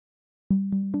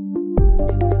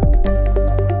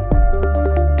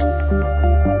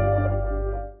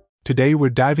Today we're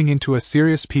diving into a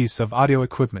serious piece of audio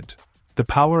equipment, the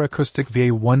Power Acoustik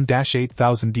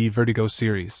VA1-8000D Vertigo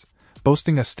series,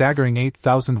 boasting a staggering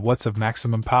 8,000 watts of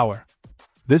maximum power.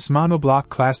 This monoblock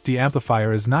Class D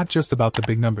amplifier is not just about the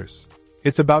big numbers.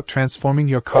 It's about transforming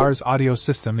your car's audio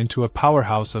system into a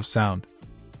powerhouse of sound.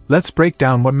 Let's break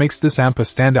down what makes this amp a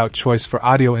standout choice for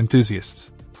audio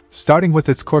enthusiasts. Starting with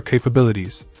its core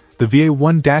capabilities, the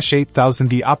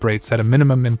VA1-8000D operates at a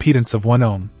minimum impedance of 1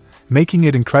 ohm, making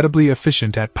it incredibly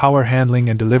efficient at power handling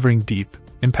and delivering deep,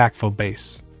 impactful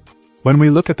bass. When we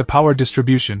look at the power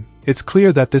distribution, it's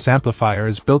clear that this amplifier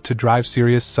is built to drive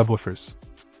serious subwoofers.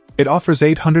 It offers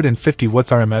 850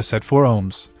 watts RMS at 4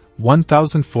 ohms,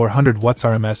 1,400 watts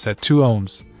RMS at 2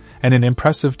 ohms, and an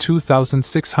impressive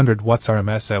 2,600 watts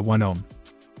RMS at 1 ohm.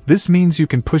 This means you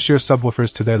can push your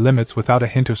subwoofers to their limits without a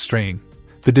hint of straying.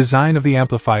 The design of the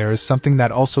amplifier is something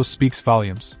that also speaks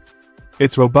volumes.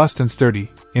 It's robust and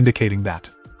sturdy, indicating that.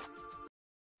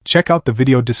 Check out the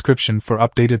video description for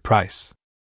updated price.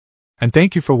 And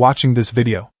thank you for watching this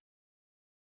video.